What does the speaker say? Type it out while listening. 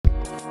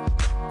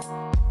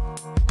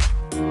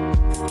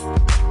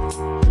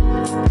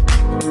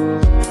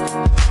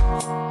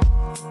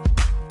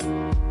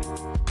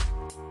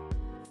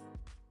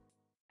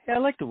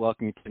like to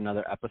welcome you to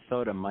another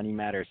episode of Money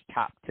Matters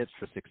Top Tips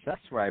for Success,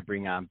 where I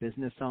bring on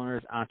business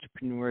owners,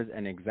 entrepreneurs,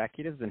 and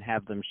executives and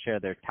have them share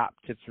their top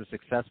tips for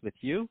success with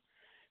you.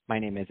 My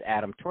name is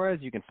Adam Torres.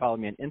 You can follow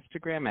me on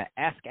Instagram at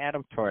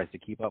AskAdamTorres to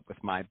keep up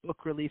with my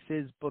book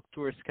releases, book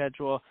tour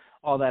schedule,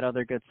 all that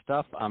other good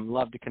stuff.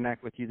 Love to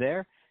connect with you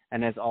there.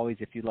 And as always,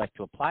 if you'd like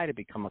to apply to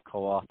become a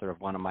co-author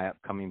of one of my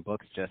upcoming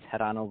books, just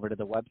head on over to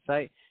the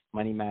website,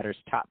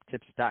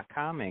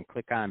 moneymatterstoptips.com, and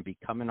click on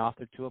Become an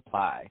Author to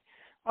apply.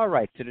 All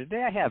right, so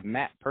today I have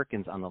Matt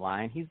Perkins on the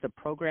line. He's the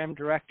program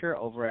director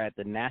over at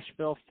the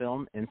Nashville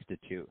Film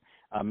Institute.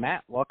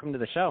 Matt, welcome to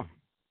the show.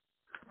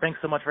 Thanks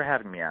so much for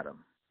having me,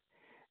 Adam.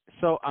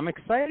 So I'm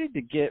excited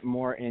to get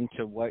more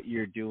into what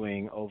you're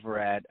doing over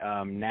at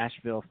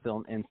Nashville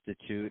Film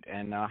Institute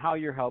and how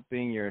you're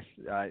helping your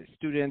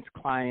students,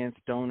 clients,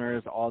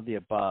 donors, all the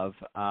above.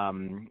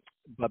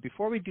 But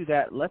before we do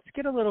that, let's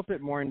get a little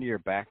bit more into your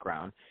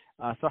background.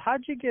 So how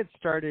did you get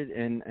started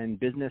in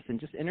business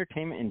and just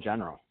entertainment in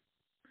general?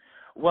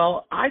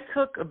 Well, I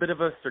took a bit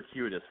of a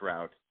circuitous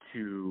route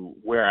to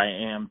where I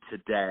am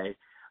today.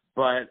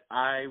 But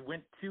I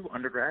went to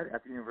undergrad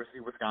at the University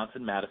of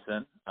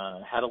Wisconsin-Madison,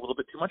 had a little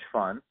bit too much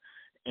fun,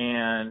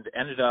 and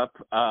ended up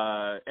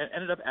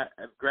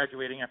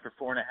graduating after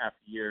 4.5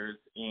 years.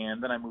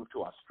 And then I moved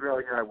to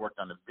Australia. I worked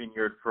on a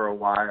vineyard for a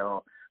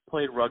while,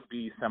 played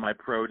rugby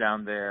semi-pro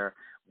down there,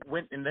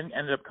 and then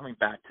ended up coming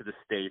back to the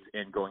States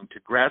and going to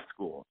grad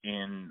school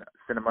in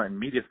cinema and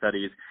media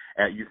studies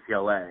at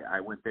UCLA.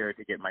 I went there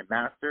to get my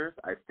master's.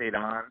 I stayed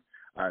on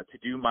to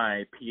do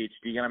my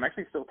PhD, and I'm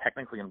actually still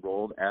technically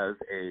enrolled as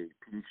a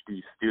PhD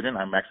student.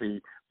 I'm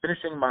actually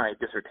finishing my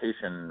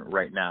dissertation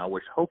right now,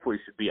 which hopefully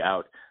should be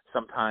out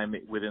sometime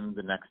within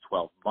the next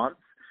 12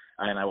 months,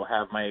 and I will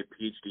have my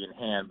PhD in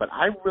hand. But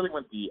I really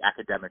went the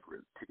academic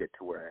route to get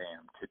to where I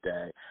am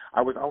today.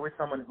 I was always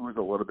someone who was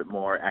a little bit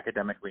more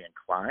academically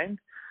inclined,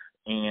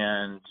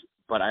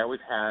 but I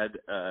always had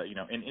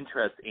an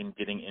interest in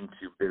getting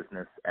into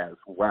business as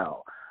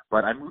well.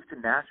 But I moved to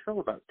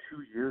Nashville about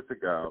 2 years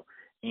ago,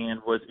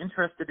 and was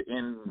interested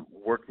in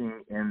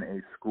working in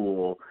a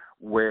school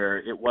where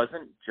it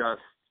wasn't just,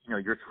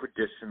 your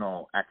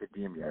traditional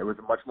academia. It was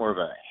much more of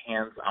a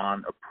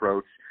hands-on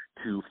approach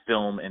to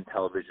film and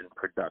television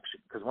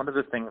production. Because one of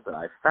the things that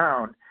I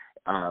found,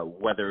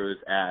 whether it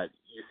was at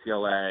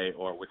UCLA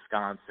or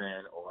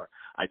Wisconsin, or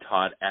I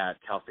taught at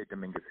Cal State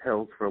Dominguez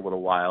Hills for a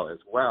little while as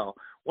well,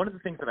 one of the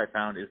things that I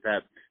found is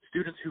that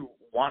students who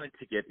wanted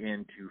to get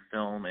into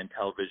film and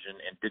television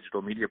and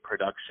digital media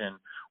production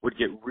would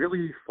get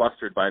really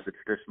flustered by the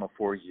traditional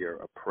 4-year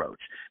approach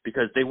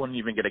because they wouldn't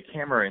even get a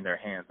camera in their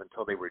hands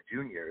until they were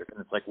juniors. And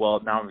it's like, well,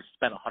 now I've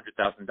spent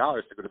 $100,000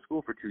 to go to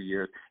school for 2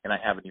 years and I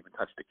haven't even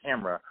touched a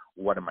camera.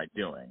 What am I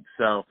doing?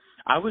 So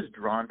I was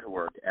drawn to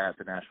work at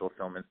the Nashville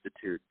Film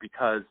Institute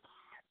because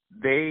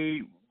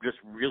they just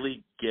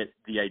really get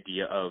the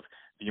idea of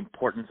the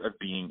importance of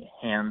being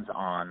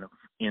hands-on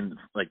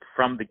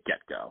from the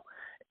get-go.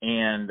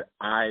 And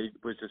I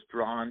was just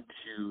drawn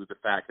to the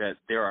fact that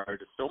there are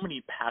just so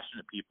many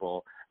passionate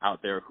people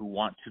out there who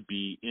want to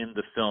be in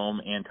the film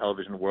and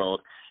television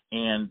world.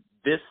 And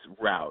this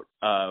route,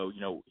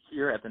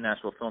 here at the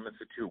Nashville Film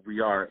Institute, we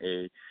are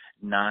a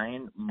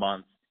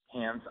 9-month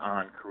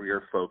hands-on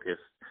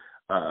career-focused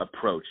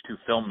approach to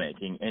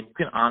filmmaking. And you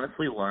can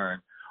honestly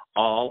learn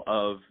all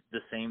of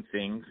the same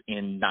things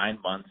in 9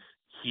 months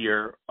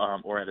here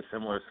or at a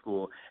similar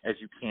school as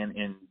you can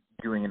in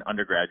doing an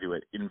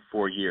undergraduate in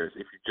 4 years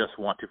if you just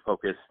want to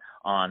focus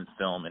on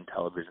film and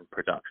television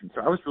production.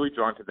 So I was really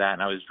drawn to that,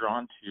 and I was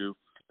drawn to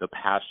the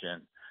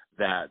passion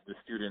that the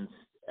students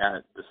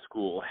at the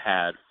school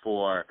had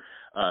for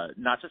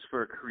not just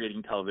for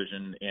creating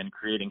television and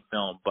creating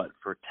film, but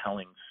for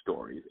telling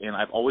stories. And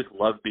I've always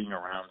loved being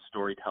around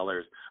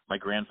storytellers. My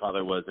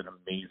grandfather was an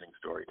amazing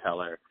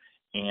storyteller,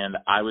 and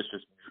I was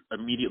just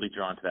immediately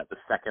drawn to that the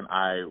second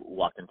I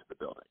walked into the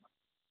building.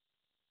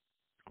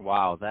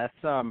 Wow, that's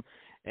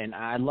and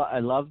I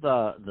love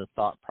the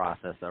thought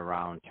process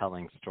around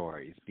telling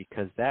stories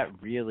because that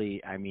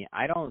really, I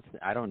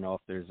don't know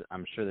if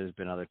I'm sure there's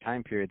been other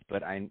time periods,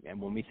 but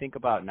when we think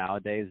about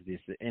nowadays,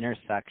 this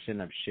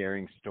intersection of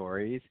sharing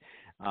stories,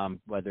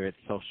 whether it's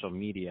social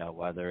media,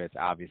 whether it's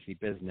obviously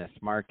business,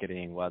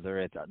 marketing, whether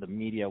it's the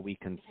media we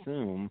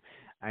consume,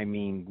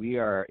 we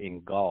are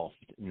engulfed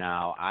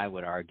now, I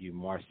would argue,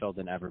 more so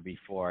than ever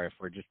before. If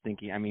we're just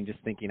thinking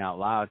out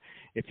loud,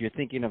 if you're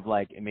thinking of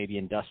like maybe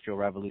Industrial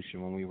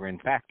Revolution when we were in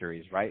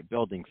factories, right,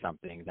 building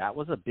something, that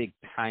was a big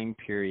time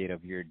period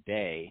of your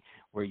day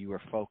where you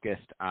were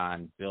focused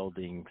on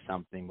building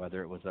something,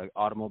 whether it was an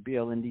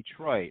automobile in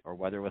Detroit or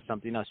whether it was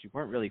something else. You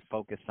weren't really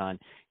focused on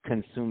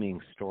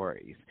consuming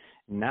stories.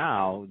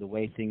 Now, the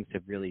way things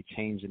have really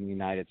changed in the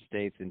United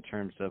States in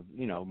terms of,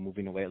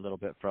 moving away a little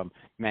bit from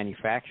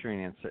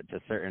manufacturing to a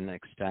certain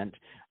extent,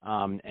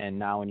 and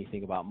now when you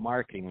think about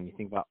marketing, when you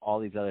think about all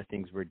these other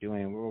things we're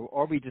doing,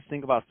 or we just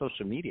think about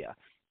social media,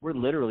 we're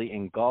literally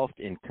engulfed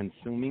in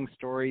consuming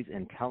stories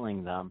and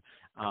telling them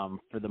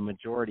for the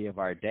majority of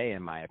our day,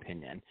 in my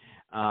opinion.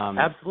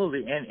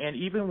 Absolutely. And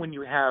even when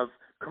you have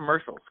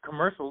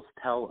Commercials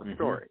tell a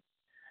story.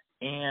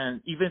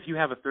 And even if you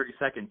have a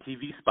 30-second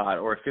TV spot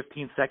or a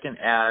 15-second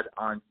ad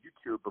on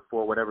YouTube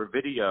before whatever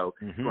video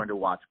you're going to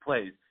watch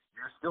plays,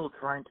 you're still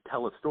trying to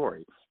tell a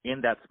story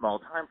in that small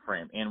time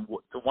frame. And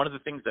so one of the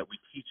things that we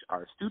teach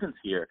our students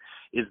here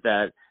is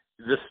that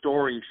the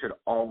story should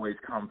always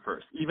come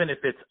first. Even if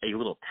it's a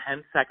little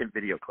 10-second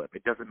video clip,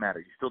 it doesn't matter.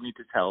 You still need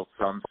to tell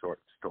some sort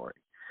of story.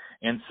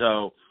 And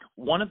so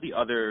one of the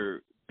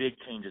other big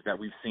changes that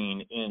we've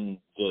seen in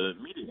the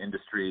media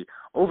industry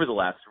over the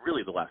last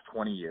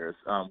 20 years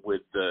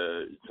with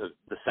the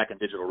second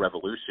digital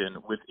revolution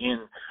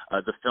within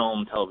the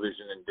film,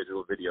 television, and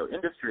digital video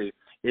industry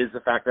is the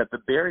fact that the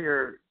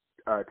barrier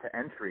to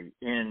entry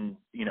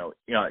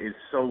is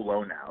so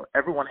low now.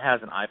 Everyone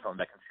has an iPhone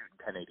that can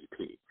shoot in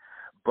 1080p.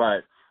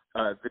 But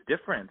the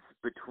difference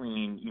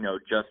between,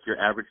 just your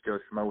average Joe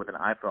Schmo with an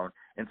iPhone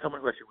and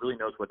someone who actually really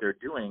knows what they're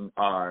doing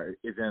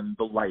is in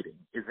the lighting,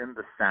 is in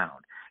the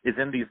sound, is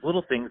in these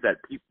little things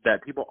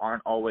that people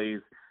aren't always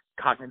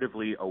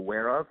cognitively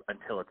aware of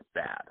until it's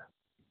bad.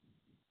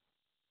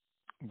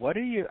 What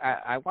are you?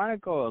 I want to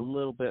go a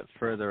little bit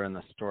further in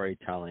the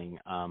storytelling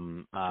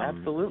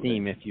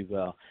theme, if you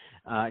will,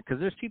 because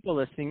there's people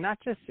listening, not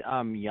just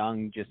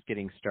young, just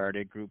getting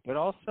started group, but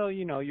also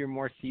your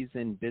more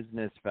seasoned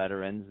business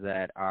veterans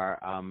that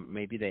are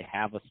maybe they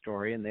have a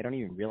story and they don't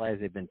even realize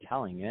they've been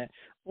telling it,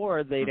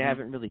 or they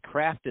haven't really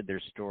crafted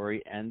their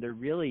story and they're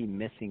really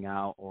missing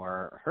out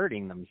or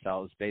hurting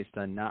themselves based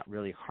on not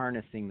really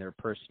harnessing their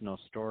personal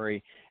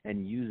story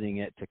and using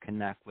it to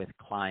connect with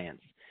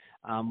clients.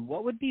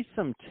 What would be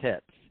some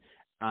tips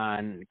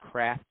on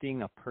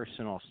crafting a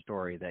personal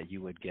story that you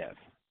would give?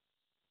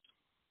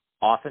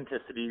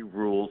 Authenticity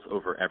rules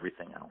over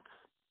everything else.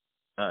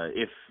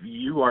 If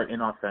you are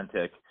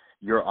inauthentic,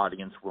 your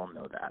audience will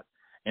know that.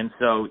 And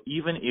so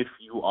even if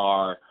you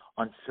are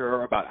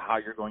unsure about how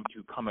you're going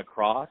to come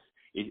across,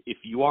 if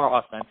you are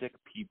authentic,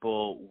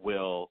 people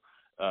will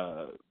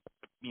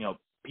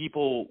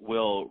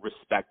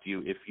respect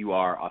you if you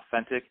are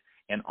authentic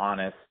and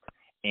honest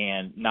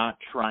and not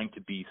trying to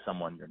be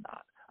someone you're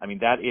not. I mean,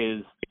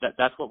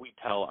 that's what we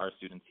tell our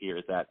students here,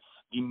 is that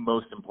the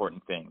most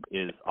important thing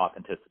is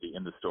authenticity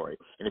in the story.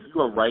 And if you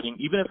are writing,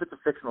 even if it's a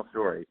fictional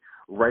story,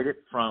 write it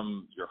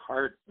from your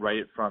heart, write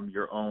it from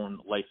your own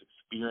life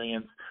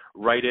experience,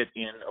 write it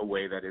in a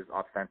way that is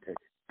authentic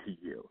to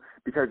you.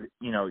 Because,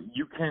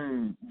 you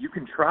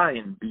can try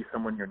and be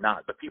someone you're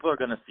not, but people are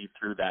going to see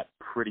through that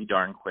pretty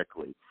darn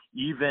quickly.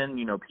 Even,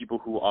 people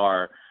who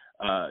are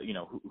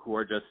who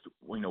are just,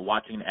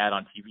 watching an ad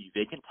on TV,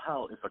 they can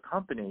tell if a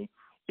company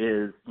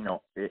is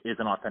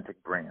an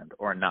authentic brand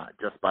or not,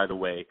 just by the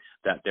way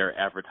that their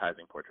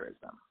advertising portrays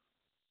them.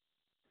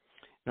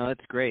 No,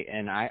 that's great.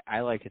 And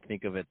I like to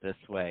think of it this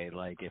way.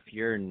 Like, if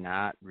you're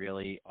not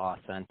really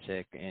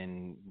authentic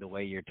in the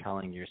way you're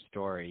telling your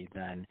story,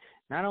 then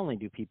not only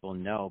do people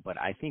know, but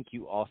I think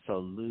you also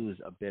lose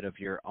a bit of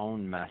your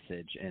own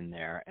message in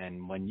there. And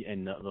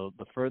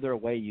the further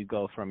away you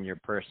go from your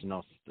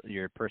personal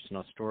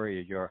story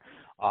or your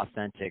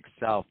authentic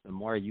self, the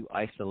more you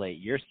isolate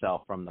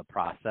yourself from the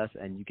process,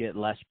 and you get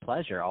less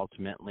pleasure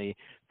ultimately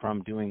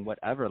from doing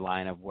whatever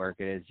line of work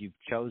it is you've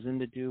chosen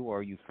to do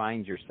or you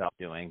find yourself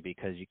doing,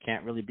 because you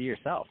can't really be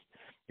yourself.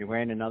 You're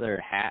wearing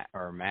another hat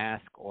or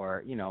mask,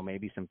 or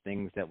maybe some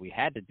things that we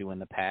had to do in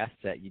the past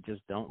that you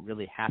just don't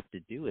really have to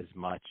do as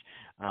much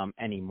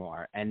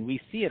anymore. And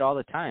we see it all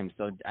the time.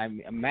 So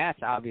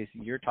Matt,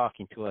 obviously you're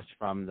talking to us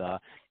from the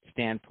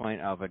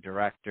standpoint of a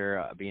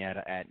director being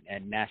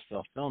at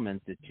Nashville Film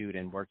Institute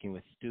and working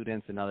with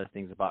students and other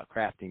things about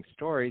crafting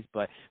stories.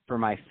 But for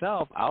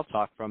myself, I'll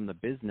talk from the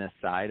business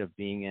side of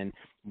being in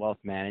wealth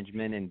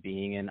management and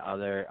being in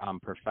other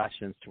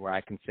professions, to where I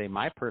can say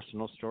my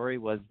personal story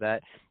was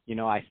that,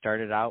 I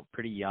started out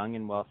pretty young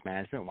in wealth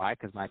management. Why?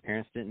 Because my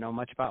parents didn't know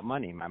much about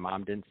money. My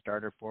mom didn't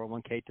start her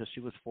 401k till she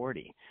was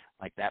 40.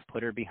 Like, that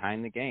put her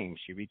behind the game.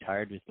 She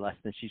retired with less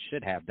than she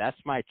should have. That's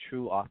my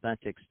true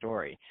authentic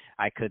story.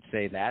 I could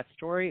say that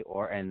story,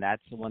 and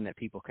that's the one that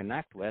people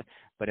connect with.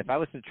 But if I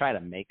was to try to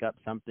make up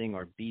something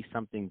or be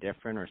something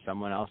different or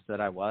someone else that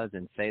I was,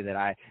 and say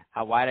that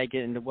why did I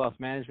get into wealth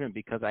management?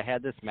 Because I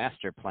had this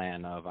master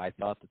plan of, I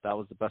thought that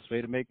was the best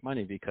way to make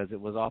money because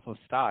it was off of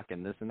stock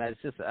and this and that.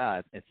 It's just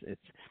it's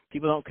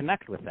people don't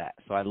connect with that.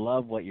 So I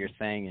love what you're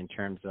saying in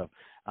terms of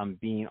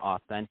being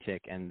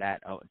authentic, and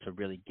that to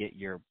really get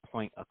your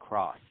point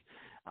across,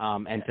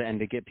 and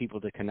to get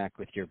people to connect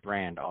with your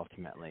brand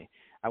ultimately.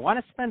 I want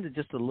to spend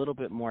just a little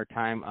bit more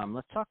time.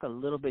 Let's talk a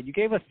little bit. You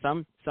gave us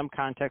some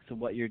context of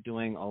what you're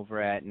doing over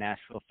at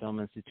Nashville Film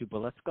Institute, but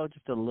let's go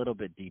just a little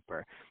bit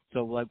deeper.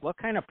 So, like, what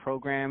kind of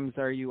programs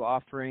are you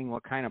offering?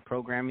 What kind of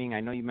programming?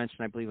 I know you mentioned,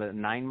 I believe, a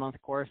 9-month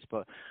course,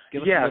 but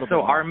give us a little bit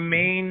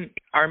more.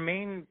 Our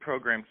main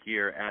program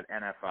here at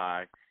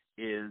NFI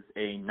is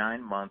a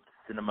 9-month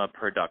cinema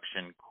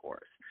production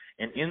course,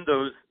 and in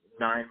those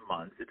 9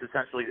 months, it's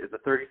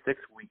a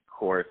 36-week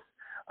course.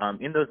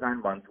 In those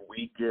 9 months,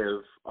 we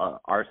give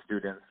our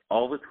students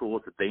all the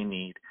tools that they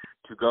need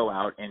to go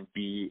out and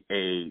be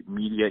a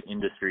media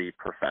industry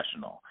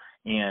professional.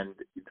 And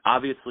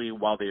obviously,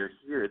 while they're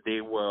here,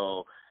 they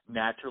will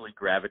naturally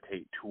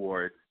gravitate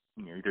towards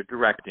either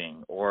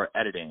directing or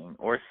editing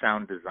or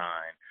sound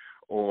design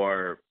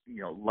or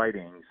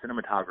lighting,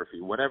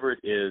 cinematography, whatever it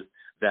is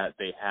that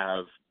they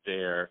have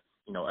their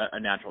a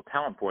natural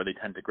talent for, they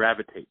tend to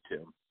gravitate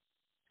to.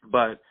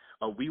 But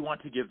we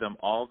want to give them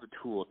all the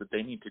tools that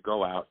they need to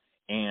go out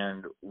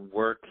and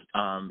work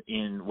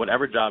in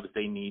whatever jobs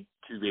they need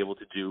to be able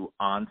to do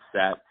on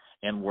set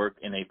and work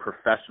in a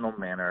professional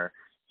manner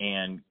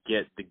and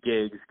get the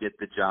gigs, get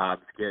the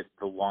jobs, get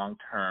the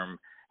long-term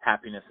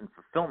happiness and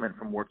fulfillment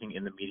from working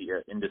in the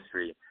media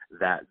industry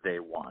that they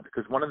want.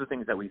 Because one of the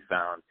things that we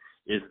found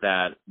is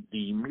that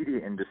the media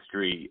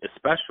industry,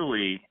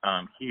 especially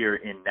here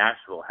in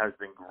Nashville, has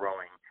been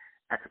growing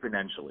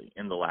exponentially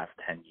in the last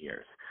 10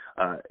 years.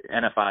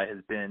 NFI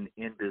has been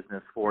in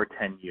business for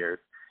 10 years,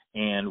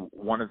 and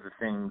one of the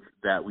things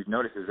that we've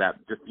noticed is that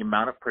just the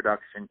amount of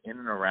production in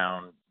and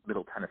around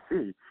Middle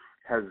Tennessee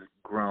has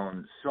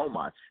grown so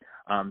much.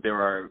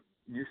 There are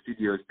new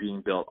studios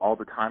being built all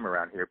the time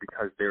around here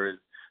because there is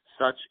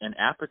such an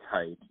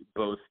appetite,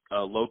 both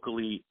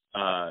locally,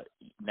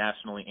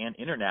 nationally, and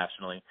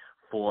internationally,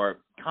 for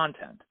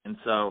content. And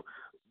so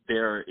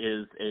there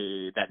is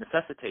that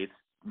necessitates,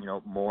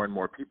 more and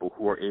more people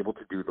who are able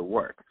to do the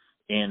work.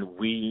 And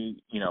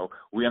we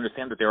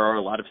understand that there are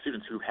a lot of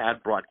students who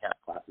had broadcast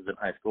classes in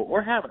high school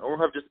or haven't, or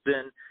have just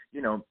been,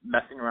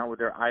 messing around with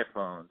their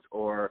iPhones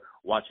or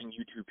watching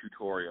YouTube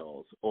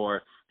tutorials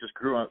or just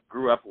grew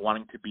up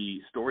wanting to be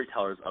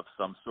storytellers of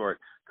some sort,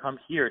 come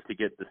here to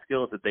get the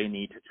skills that they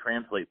need to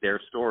translate their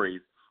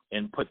stories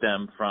and put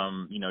them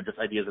from, just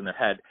ideas in their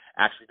head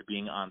actually to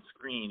being on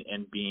screen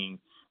and being,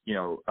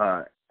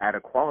 at a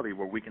quality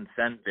where we can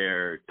send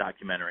their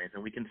documentaries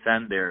and we can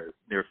send their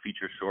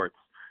feature shorts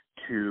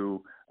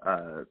to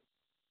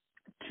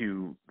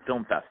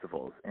film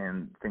festivals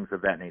and things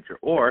of that nature.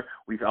 Or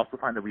we also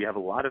find that we have a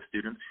lot of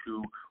students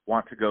who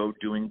want to go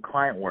doing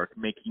client work,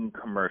 making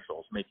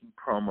commercials, making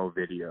promo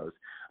videos,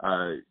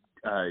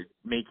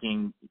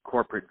 making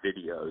corporate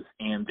videos.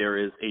 And there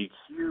is a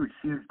huge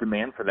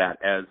demand for that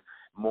as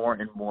more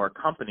and more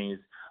companies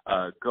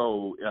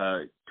go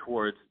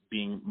towards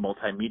being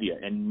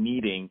multimedia and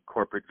needing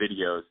corporate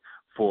videos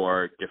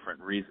for different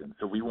reasons.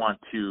 So we want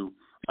to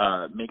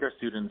make our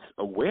students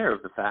aware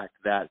of the fact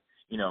that,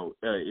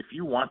 if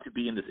you want to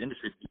be in this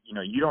industry,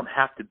 you don't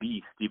have to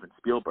be Steven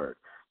Spielberg.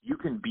 You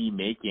can be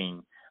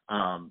making,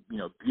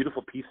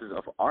 beautiful pieces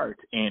of art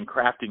and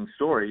crafting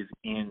stories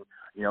in,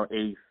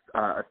 a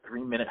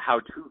 3-minute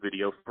how-to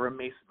video for a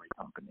masonry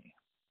company.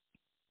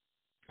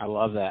 I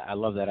love that. I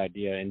love that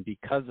idea. And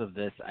because of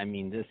this,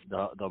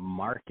 the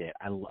market,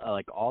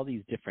 like all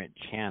these different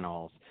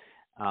channels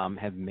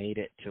have made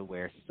it to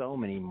where so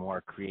many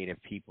more creative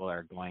people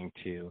are going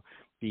to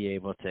be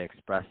able to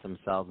express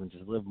themselves and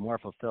just live more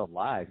fulfilled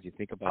lives. You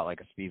think about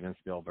like a Steven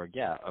Spielberg,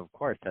 yeah, of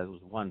course, that was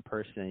one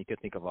person. You could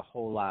think of a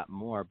whole lot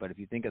more, but if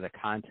you think of the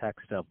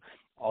context of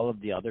all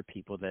of the other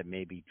people that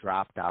maybe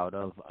dropped out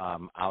of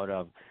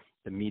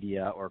the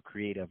media or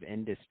creative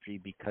industry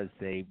because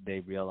they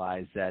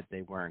realized that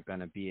they weren't going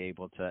to be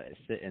able to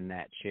sit in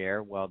that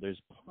chair. Well,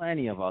 there's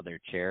plenty of other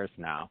chairs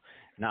now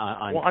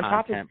on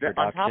content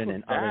production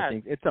and other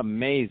things. It's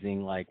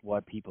amazing like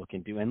what people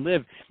can do and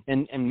live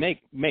and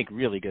make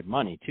really good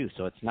money too.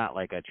 So it's not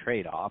like a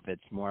trade-off.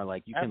 It's more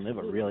like you can live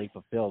a really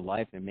fulfilled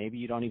life, and maybe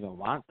you don't even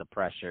want the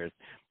pressures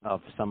of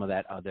some of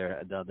the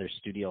other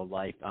studio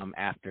life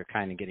after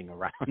kind of getting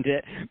around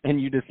it, and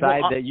you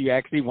decide that you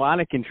actually want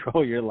to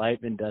control your life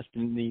and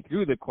destiny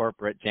through the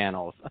corporate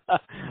channels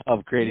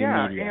of creating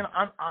media. Yeah,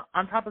 and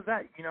on top of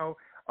that,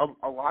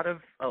 a lot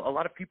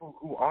of people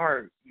who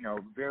are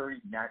very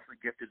naturally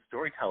gifted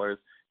storytellers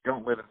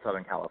don't live in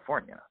Southern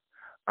California,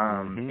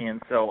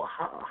 and so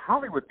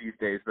Hollywood these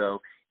days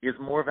though is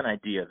more of an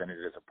idea than it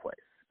is a place.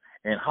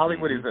 And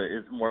Hollywood is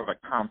more of a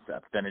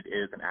concept than it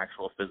is an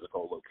actual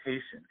physical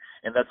location.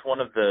 And that's one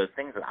of the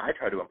things that I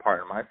try to impart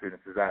on my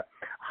students is that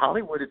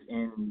Hollywood is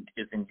in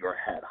your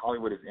head.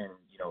 Hollywood is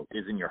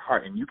in your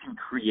heart, and you can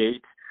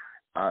create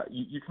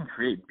you can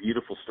create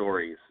beautiful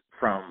stories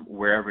from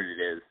wherever it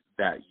is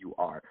that you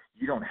are.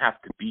 You don't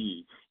have to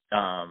be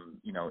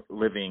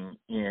living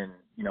in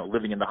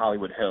the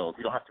Hollywood Hills.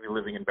 You don't have to be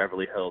living in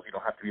Beverly Hills. You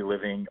don't have to be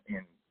living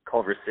in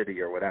Culver City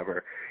or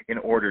whatever in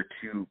order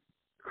to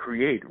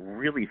create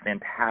really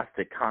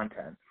fantastic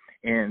content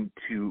and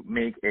to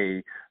make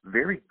a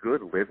very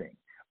good living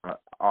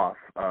off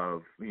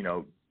of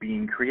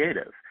being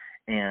creative.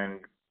 And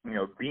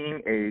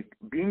being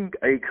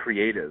a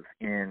creative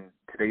in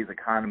today's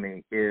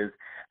economy is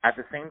at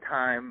the same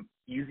time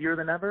easier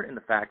than ever in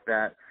the fact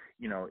that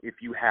if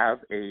you have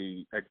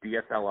a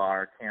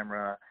DSLR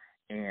camera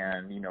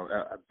and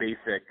a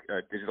basic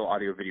digital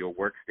audio video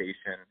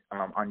workstation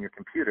on your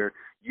computer,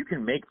 you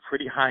can make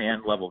pretty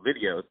high-end level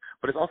videos.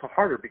 But it's also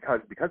harder because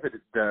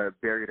the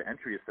barrier to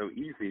entry is so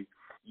easy.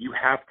 You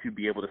have to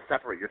be able to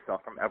separate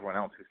yourself from everyone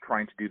else who's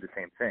trying to do the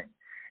same thing.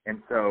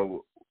 And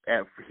so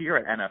here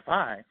at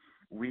NFI,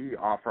 we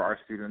offer our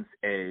students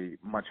a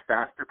much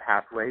faster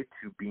pathway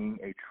to being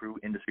a true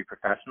industry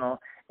professional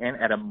and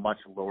at a much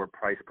lower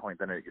price point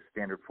than a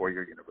standard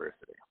four-year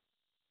university.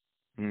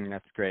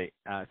 That's great.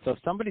 So if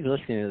somebody's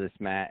listening to this,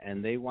 Matt,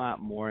 and they want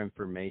more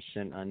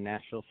information on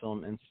Nashville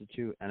Film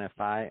Institute,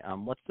 NFI,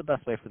 what's the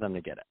best way for them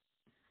to get it?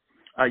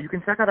 You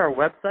can check out our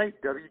website,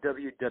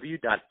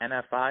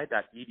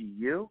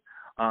 www.nfi.edu,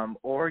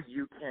 or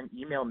you can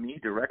email me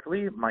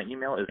directly. My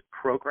email is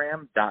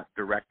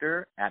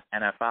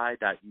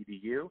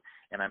program.director@nfi.edu,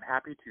 and I'm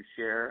happy to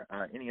share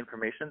any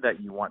information that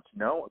you want to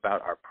know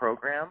about our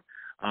program.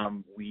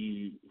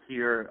 We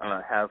here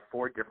have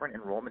 4 different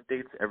enrollment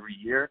dates every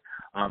year.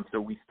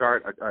 So we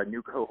start a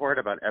new cohort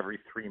about every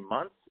 3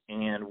 months,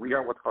 and we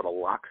are what's called a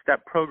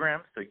lockstep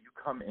program. So you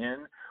come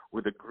in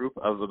with a group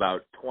of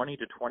about 20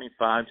 to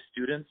 25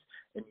 students,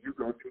 and you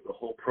go through the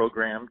whole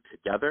program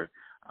together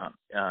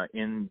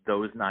in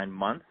those 9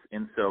 months.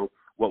 And so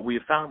what we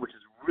have found, which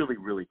is really,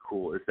 really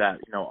cool, is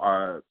that,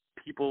 our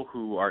people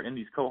who are in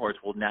these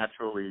cohorts will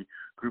naturally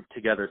group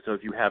together. So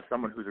if you have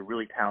someone who's a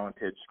really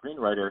talented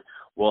screenwriter,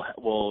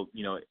 will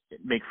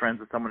make friends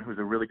with someone who's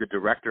a really good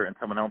director and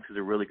someone else who's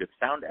a really good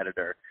sound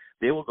editor.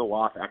 They will go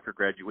off after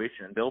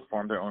graduation and they'll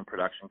form their own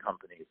production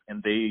companies,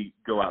 and they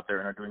go out there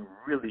and are doing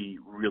really,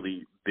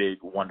 really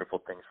big, wonderful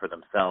things for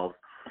themselves.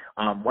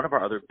 One of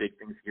our other big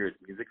things here is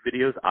music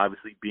videos.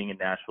 Obviously, being in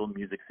Nashville,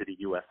 Music City,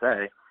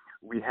 USA,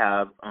 we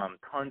have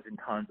tons and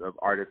tons of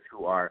artists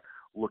who are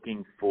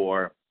looking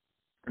for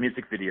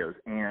music videos.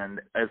 And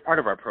as part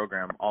of our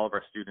program, all of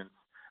our students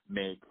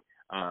make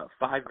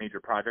 5 major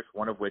projects,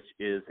 one of which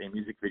is a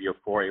music video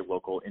for a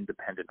local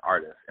independent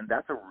artist. And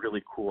that's a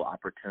really cool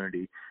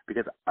opportunity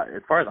because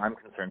as far as I'm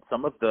concerned,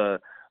 some of the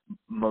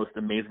most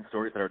amazing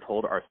stories that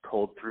are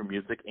told through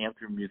music and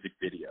through music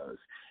videos.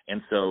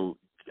 And so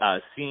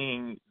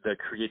seeing the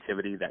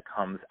creativity that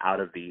comes out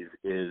of these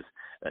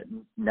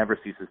never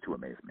ceases to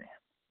amaze me.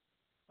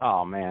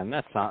 Oh man,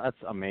 that's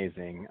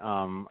amazing.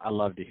 I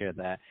love to hear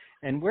that.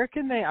 And where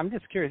can I'm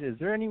just curious, is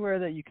there anywhere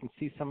that you can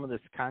see some of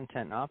this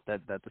content up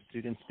that the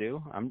students do?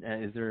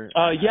 Is there?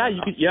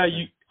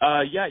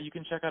 You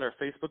can check out our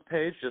Facebook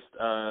page. Just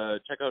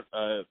check out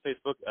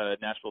Facebook,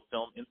 Nashville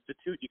Film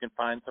Institute. You can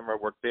find some of our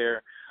work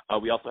there.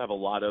 We also have a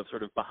lot of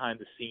sort of behind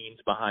the scenes,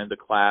 behind the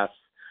class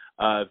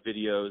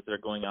videos that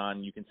are going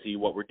on. You can see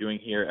what we're doing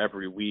here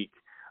every week.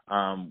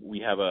 We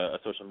have a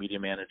social media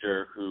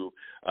manager who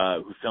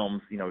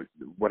films,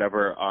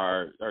 whatever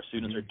our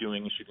students are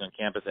doing, shooting on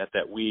campus at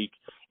that week,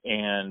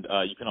 and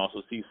you can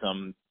also see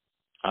some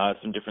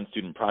different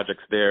student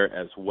projects there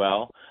as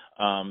well.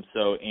 On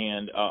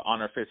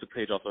our Facebook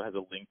page also has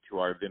a link to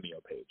our Vimeo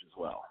page as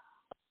well.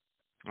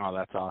 Oh,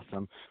 that's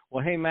awesome.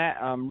 Well, hey, Matt,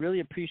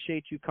 really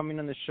appreciate you coming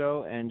on the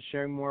show and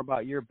sharing more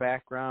about your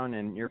background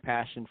and your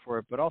passion for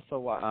it, but also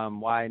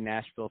why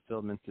Nashville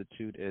Film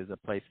Institute is a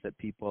place that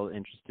people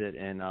interested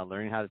in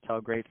learning how to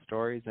tell great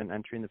stories and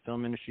entering the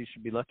film industry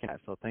should be looking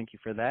at. So thank you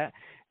for that.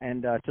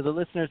 And to the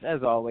listeners,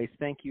 as always,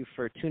 thank you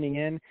for tuning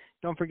in.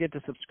 Don't forget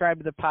to subscribe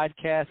to the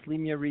podcast, leave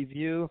me a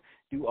review,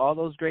 do all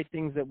those great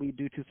things that we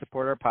do to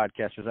support our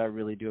podcasters. I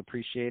really do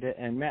appreciate it.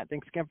 And Matt,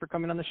 thanks again for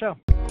coming on the show.